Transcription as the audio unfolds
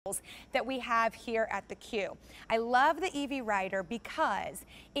that we have here at the Q. I love the EV Rider because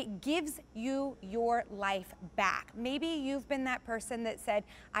it gives you your life back. Maybe you've been that person that said,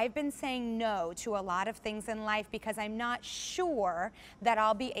 I've been saying no to a lot of things in life because I'm not sure that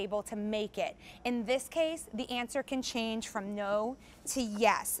I'll be able to make it. In this case, the answer can change from no to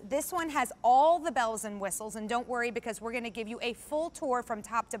yes. This one has all the bells and whistles, and don't worry because we're going to give you a full tour from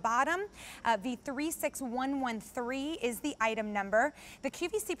top to bottom. V36113 is the item number. The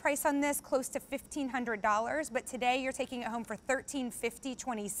QVC price on this close to $1,500, but today you're taking it home for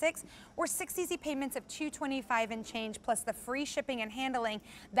 $1,350.26 or 6 easy payments of $225 and change plus the free shipping and handling.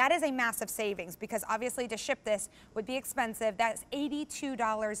 That is a massive savings because obviously to ship this would be expensive. That's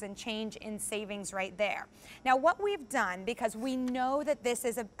 $82 and change in savings right there. Now what we've done, because we know that this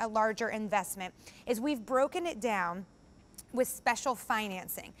is a larger investment, is we've broken it down with special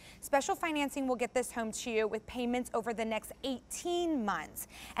financing. Special financing will get this home to you with payments over the next 18 months.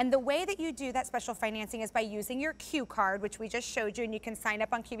 And the way that you do that special financing is by using your Q card, which we just showed you, and you can sign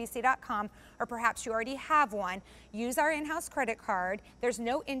up on QVC.com, or perhaps you already have one. Use our in-house credit card. There's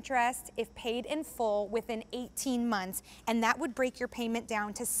no interest if paid in full within 18 months, and that would break your payment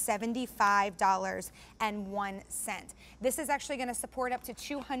down to $75.01. This is actually going to support up to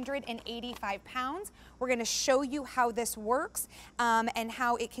 285 pounds. We're going to show you how this works and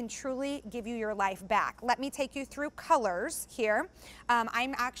how it can truly give you your life back. Let me take you through colors here.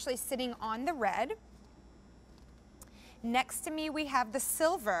 I'm actually sitting on the red. Next to me we have the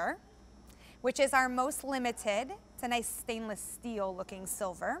silver, which is our most limited. It's a nice stainless steel looking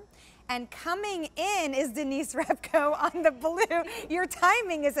silver. And coming in is Denise Repko on the blue. Your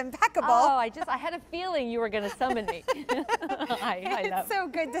timing is impeccable. Oh, I had a feeling you were going to summon me. It's so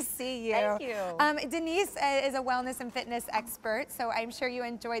good to see you. Thank you. Denise is a wellness and fitness expert, so I'm sure you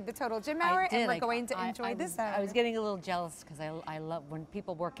enjoyed the Total Gym Hour, and we're going to enjoy this hour. I was getting a little jealous because I love when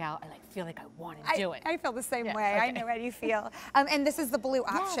people work out. I feel like I want to do it. I feel the same way. Okay. I know how you feel. And this is the blue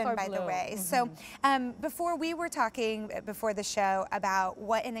option, by the way. So before we were talking before the show about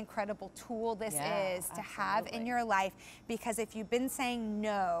what an incredible tool this is to have in your life, because if you've been saying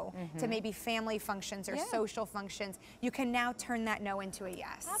no to maybe family functions or social functions, you can now turn that no into a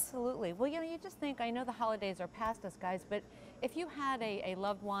yes. Absolutely. Well, you just think, I know the holidays are past us, guys, but if you had a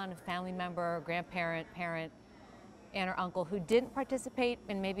loved one, a family member, a grandparent, parent, aunt or uncle who didn't participate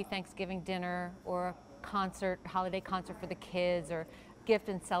in maybe Thanksgiving dinner or a concert, holiday concert for the kids, or gift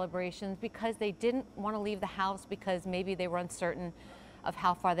and celebrations because they didn't want to leave the house because maybe they were uncertain of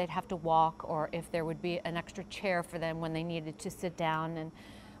how far they'd have to walk, or if there would be an extra chair for them when they needed to sit down. And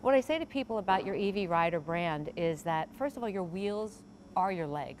what I say to people about your EV Rider brand is that, first of all, your wheels are your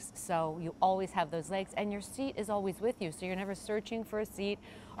legs. So you always have those legs, and your seat is always with you. So you're never searching for a seat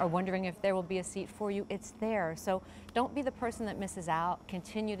or wondering if there will be a seat for you. It's there. So don't be the person that misses out.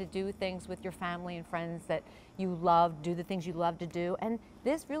 Continue to do things with your family and friends that you love, do the things you love to do. And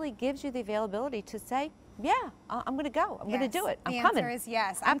this really gives you the availability to say, yeah, I'm going to go. I'm going to do it. I'm coming. The answer is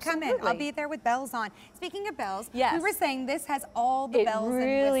yes. I'm coming. I'll be there with bells on. Speaking of bells, we were saying this has all the bells and whistles.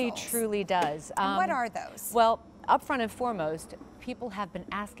 It really, truly does. And what are those? Well, up front and foremost, people have been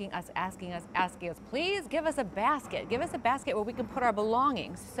asking us, please give us a basket. Give us a basket where we can put our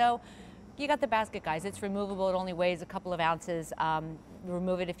belongings. So you got the basket, guys. It's removable. It only weighs a couple of ounces.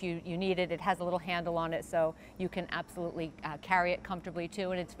 Remove it if you need it. It has a little handle on it, so you can absolutely carry it comfortably too,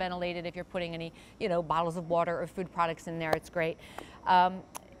 and it's ventilated if you're putting any, bottles of water or food products in there. It's great.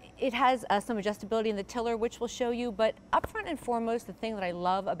 It has some adjustability in the tiller, which we'll show you, but up front and foremost, the thing that I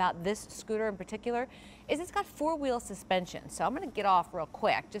love about this scooter in particular is it's got four-wheel suspension. So I'm going to get off real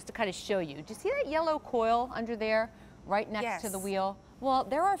quick just to kind of show you. Do you see that yellow coil under there right next to the wheel? Well,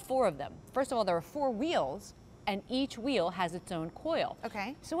 there are 4 of them. First of all, there are 4 wheels, and each wheel has its own coil.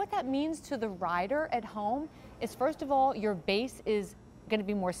 Okay. So what that means to the rider at home is, first of all, your base is going to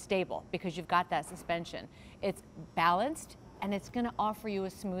be more stable because you've got that suspension. It's balanced, and it's going to offer you a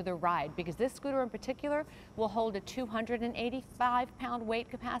smoother ride because this scooter in particular will hold a 285-pound weight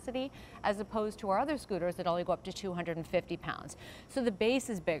capacity as opposed to our other scooters that only go up to 250 pounds. So the base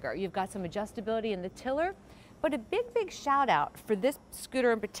is bigger. You've got some adjustability in the tiller. But a big, big shout out for this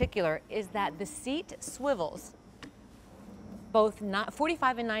scooter in particular is that the seat swivels both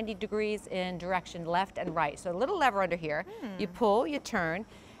 45 and 90 degrees in direction left and right. So a little lever under here, you pull, you turn,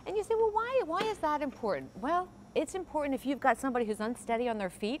 and you say, well, why is that important? Well, it's important if you've got somebody who's unsteady on their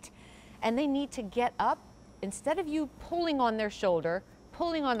feet and they need to get up. Instead of you pulling on their shoulder,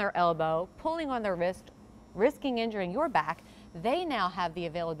 pulling on their elbow, pulling on their wrist, risking injuring your back, they now have the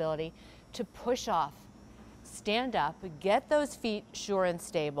availability to push off, stand up, get those feet sure and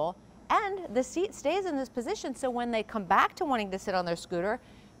stable, and the seat stays in this position so when they come back to wanting to sit on their scooter,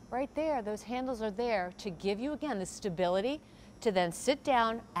 right there, those handles are there to give you, again, the stability to then sit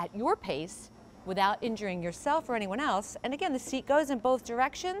down at your pace without injuring yourself or anyone else. And again, the seat goes in both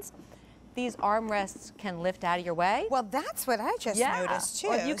directions. These armrests can lift out of your way. Well, that's what I just noticed too.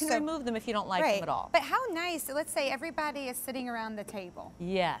 Or you can remove them if you don't like them at all. But how nice, let's say everybody is sitting around the table.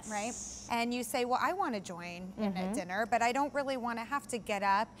 Yes. Right? And you say, well, I want to join in at dinner, but I don't really want to have to get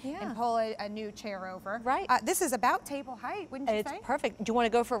up and pull a new chair over. Right. This is about table height, wouldn't you say? It's perfect. Do you want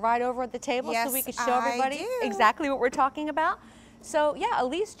to go for a ride over at the table so we can show everybody do. exactly what we're talking about? So yeah,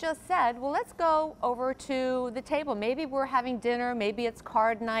 Elise just said, well, let's go over to the table. Maybe we're having dinner, maybe it's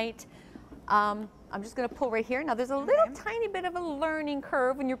card night. I'm just going to pull right here. Now there's a little tiny bit of a learning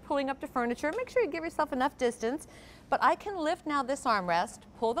curve when you're pulling up to furniture. Make sure you give yourself enough distance. But I can lift now this armrest,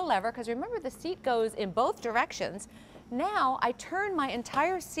 pull the lever, because remember the seat goes in both directions. Now I turn my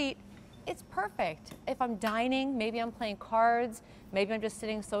entire seat. It's perfect. If I'm dining, maybe I'm playing cards, maybe I'm just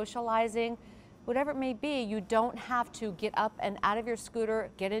sitting socializing, whatever it may be, you don't have to get up and out of your scooter,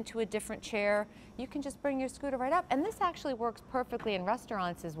 get into a different chair. You can just bring your scooter right up. And this actually works perfectly in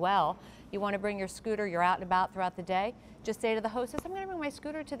restaurants as well. You want to bring your scooter, you're out and about throughout the day, just say to the hostess, I'm going to bring my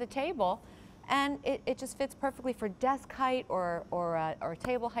scooter to the table. And it just fits perfectly for desk height or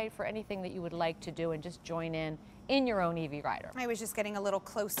table height for anything that you would like to do, and just join in your own EV rider. I was just getting a little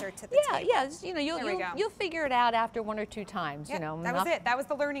closer to the table. Yeah, you know, you'll figure it out after 1 or 2 times. Yep, you know, that was it. That was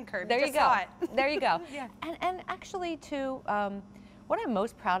the learning curve. There you go. There you go. Yeah. And actually, too, what I'm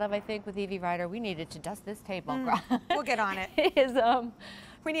most proud of, I think, with EV Rider, we needed to dust this table. We'll get on it. Is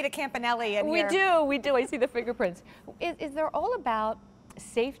we need a Campanelli in here. We do. I see the fingerprints. Is they're all about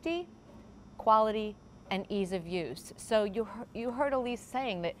safety, quality, and ease of use. So you heard Elise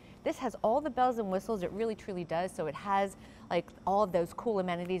saying that this has all the bells and whistles. It really truly does. So it has like all of those cool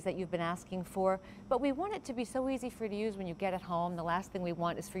amenities that you've been asking for. But we want it to be so easy for you to use when you get it home. The last thing we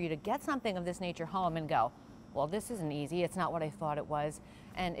want is for you to get something of this nature home and go, well, this isn't easy. It's not what I thought it was.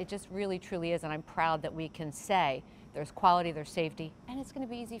 And it just really truly is. And I'm proud that we can say there's quality, there's safety, and it's going to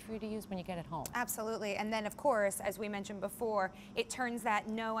be easy for you to use when you get it home. Absolutely. And then, of course, as we mentioned before, it turns that,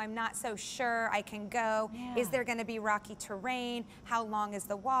 no, I'm not so sure I can go. Yeah. Is there going to be rocky terrain? How long is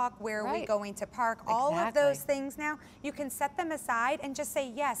the walk? Where are we going to park? Exactly. All of those things now, you can set them aside and just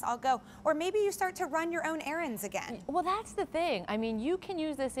say, yes, I'll go. Or maybe you start to run your own errands again. Well, that's the thing. I mean, you can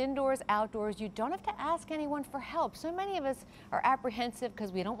use this indoors, outdoors. You don't have to ask anyone for help. So many of us are apprehensive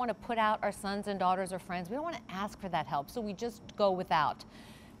because we don't want to put out our sons and daughters or friends. We don't want to ask for that help, so we just go without.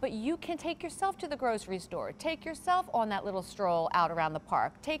 But you can take yourself to the grocery store, take yourself on that little stroll out around the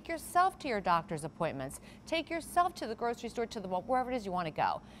park, take yourself to your doctor's appointments, take yourself to the grocery store, to the mall, wherever it is you want to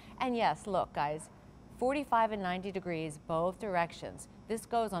go. And yes, look guys, 45 and 90 degrees both directions. This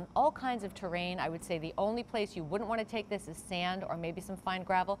goes on all kinds of terrain. I would say the only place you wouldn't want to take this is sand or maybe some fine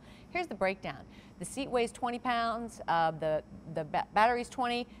gravel. Here's the breakdown. The seat weighs 20 pounds, the battery's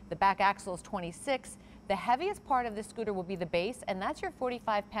 20, the back axle is 26. The heaviest part of this scooter will be the base, and that's your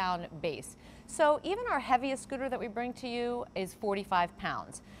 45-pound base. So even our heaviest scooter that we bring to you is 45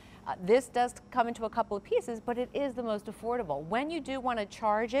 pounds. This does come into a couple of pieces, but it is the most affordable. When you do want to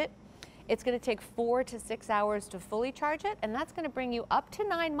charge it, it's going to take 4 to 6 hours to fully charge it, and that's going to bring you up to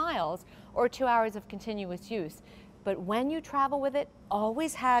 9 miles or 2 hours of continuous use. But when you travel with it,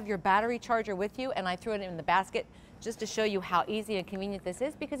 always have your battery charger with you, and I threw it in the basket just to show you how easy and convenient this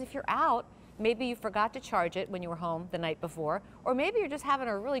is, because if you're out, maybe you forgot to charge it when you were home the night before, or maybe you're just having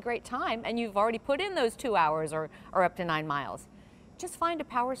a really great time and you've already put in those 2 hours or up to 9 miles. Just find a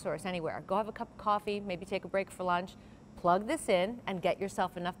power source anywhere. Go have a cup of coffee, maybe take a break for lunch, plug this in and get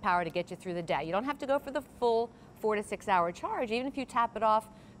yourself enough power to get you through the day. You don't have to go for the full 4 to 6 hour charge. Even if you tap it off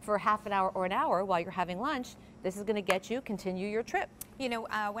for half an hour or an hour while you're having lunch, this is going to get you, continue your trip. You know,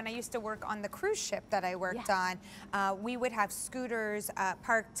 when I used to work on the cruise ship that I worked on, we would have scooters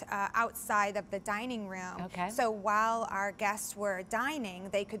parked outside of the dining room. Okay. So while our guests were dining,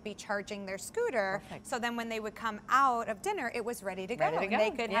 they could be charging their scooter. Perfect. So then when they would come out of dinner, it was ready to go. And they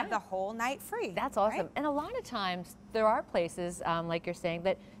could have the whole night free. That's awesome. Right? And a lot of times there are places, like you're saying,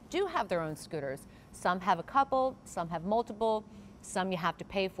 that do have their own scooters. Some have a couple, some have multiple, some you have to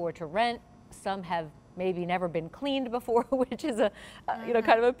pay for to rent, some have maybe never been cleaned before, which is a you know,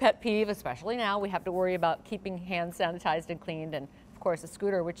 kind of a pet peeve, especially now. We have to worry about keeping hands sanitized and cleaned, and of course a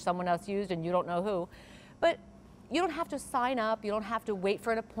scooter which someone else used and you don't know who. But you don't have to sign up, you don't have to wait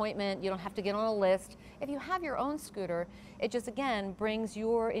for an appointment, you don't have to get on a list. If you have your own scooter, it just again brings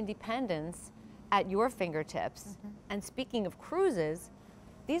your independence at your fingertips. And speaking of cruises,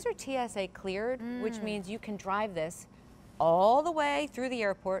 these are TSA cleared, which means you can drive this all the way through the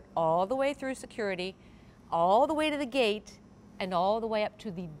airport, all the way through security, all the way to the gate, and all the way up to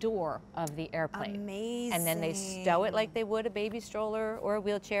the door of the airplane. Amazing. And then they stow it like they would a baby stroller or a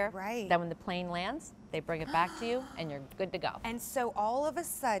wheelchair. Right. Then when the plane lands, they bring it back to you and you're good to go. And so all of a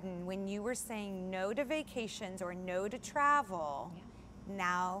sudden, when you were saying no to vacations or no to travel,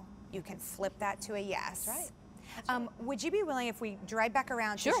 now you can flip that to a yes. That's right. Would you be willing, if we drive back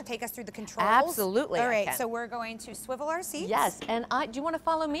around, Sure. to take us through the controls? Absolutely. All I right, can. so we're going to swivel our seats. Yes, and do you want to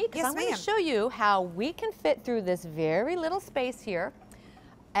follow me? Because Yes, I'm going ma'am. to show you how we can fit through this very little space here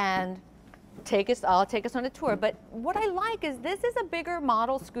and I'll take us on a tour. But what I like is this is a bigger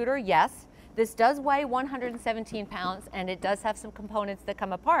model scooter, yes. This does weigh 117 pounds and it does have some components that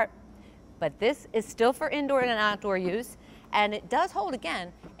come apart, but this is still for indoor and outdoor use. And it does hold,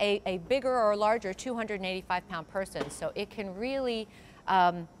 again, a bigger or larger 285-pound person. So it can really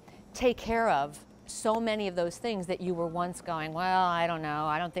take care of so many of those things that you were once going, well, I don't know,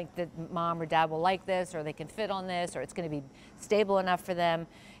 I don't think that mom or dad will like this, or they can fit on this, or it's going to be stable enough for them.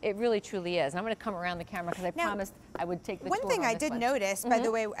 It really, truly is. And I'm going to come around the camera because I promised I would take the tour. One thing I did notice, by Mm-hmm.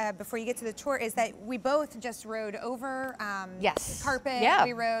 the way, before you get to the tour, is that we both just rode over Yes. carpet. Yeah.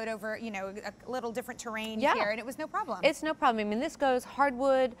 We rode over, you know, a little different terrain Yeah. here, and it was no problem. It's no problem. I mean, this goes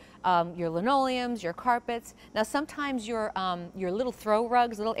hardwood, your linoleums, your carpets. Now, sometimes your little throw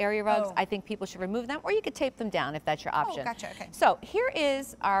rugs, little area rugs, Oh. I think people should remove them, or you could tape them down if that's your option. gotcha, okay. So here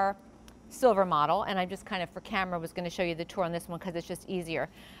is our silver model, and I just kind of, for camera, was going to show you the tour on this one because it's just easier.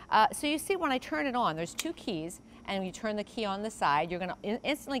 So you see when I turn it on, there's two keys, and you turn the key on the side, you're going to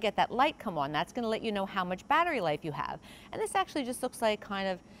instantly get that light come on. That's going to let you know how much battery life you have. And this actually just looks like kind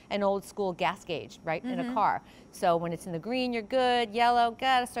of an old school gas gauge, right, in a car. So when it's in the green, you're good. Yellow,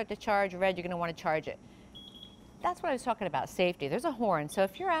 gotta start to charge. Red, you're going to want to charge it. That's what I was talking about, safety. There's a horn. So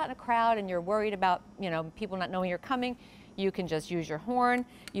if you're out in a crowd and you're worried about, you know, people not knowing you're coming, you can just use your horn.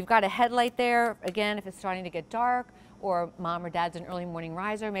 You've got a headlight there, again, if it's starting to get dark, or mom or dad's an early morning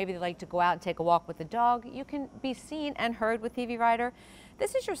riser, maybe they like to go out and take a walk with the dog. You can be seen and heard with EV Rider.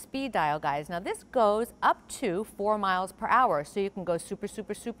 This is your speed dial, guys. Now this goes up to 4 miles per hour. So you can go super,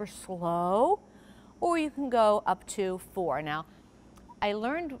 super, super slow, or you can go up to 4. Now, I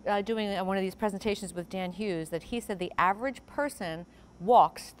learned doing one of these presentations with Dan Hughes that he said the average person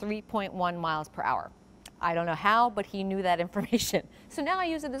walks 3.1 miles per hour. I don't know how, but he knew that information. So now I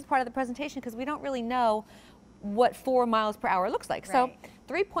use it as part of the presentation because we don't really know what 4 miles per hour looks like. Right.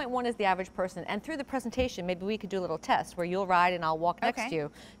 So 3.1 is the average person. And through the presentation, maybe we could do a little test where you'll ride and I'll walk next to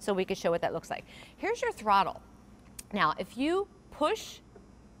you so we could show what that looks like. Here's your throttle. Now, if you push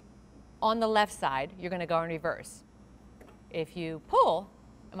on the left side, you're going to go in reverse. If you pull,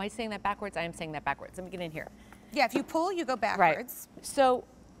 am I saying that backwards? I am saying that backwards. Let me get in here. Yeah, if you pull, you go backwards. Right. So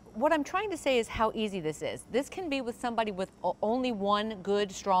what I'm trying to say is how easy this is. This can be with somebody with only one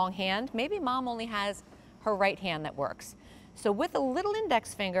good, strong hand. Maybe mom only has her right hand that works. So with a little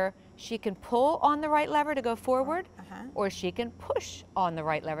index finger, she can pull on the right lever to go forward, or she can push on the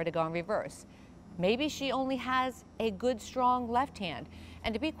right lever to go in reverse. Maybe she only has a good, strong left hand.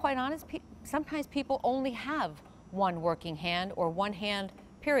 And to be quite honest, sometimes people only have one working hand or one hand,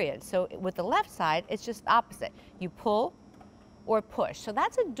 period. So with the left side, it's just opposite. You pull or push. So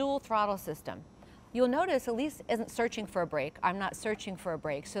that's a dual throttle system. You'll notice Elise isn't searching for a brake. I'm not searching for a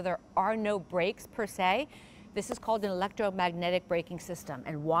brake. So there are no brakes per se. This is called an electromagnetic braking system.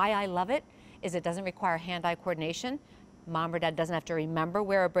 And why I love it is it doesn't require hand-eye coordination. Mom or dad doesn't have to remember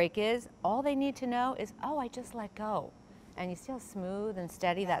where a brake is. All they need to know is, oh, I just let go. And you see how smooth and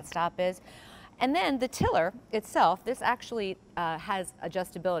steady that stop is. And then the tiller itself, this actually has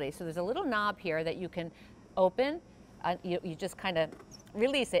adjustability. So there's a little knob here that you can open. You just kind of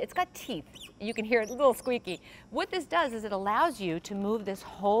release it. It's got teeth. You can hear it a little squeaky. What this does is it allows you to move this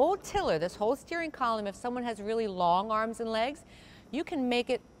whole tiller, this whole steering column. If someone has really long arms and legs, you can make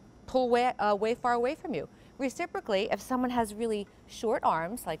it pull way far away from you. Reciprocally, if someone has really short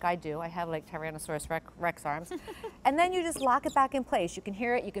arms, like I do, I have like Tyrannosaurus Rex arms, and then you just lock it back in place. You can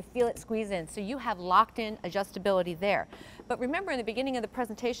hear it, you can feel it squeeze in. So you have locked in adjustability there. But remember in the beginning of the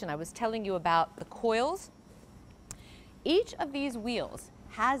presentation, I was telling you about the coils. Each of these wheels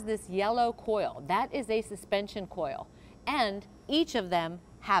has this yellow coil. That is a suspension coil. And each of them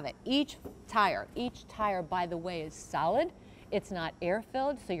have it. Each tire, by the way, is solid. It's not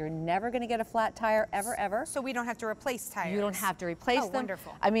air-filled, so you're never going to get a flat tire ever. So we don't have to replace tires. You don't have to replace them. Oh,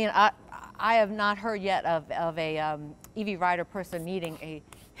 wonderful. I mean, I have not heard yet of a EV Rider person needing a,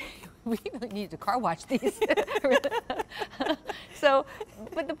 we really need to car wash these. So,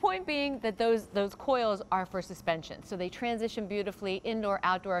 but the point being that those coils are for suspension. So they transition beautifully, indoor,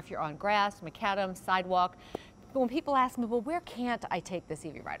 outdoor, if you're on grass, macadam, sidewalk. But when people ask me, well, where can't I take this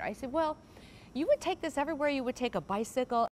EV Rider? I said, well, you would take this everywhere you would take a bicycle.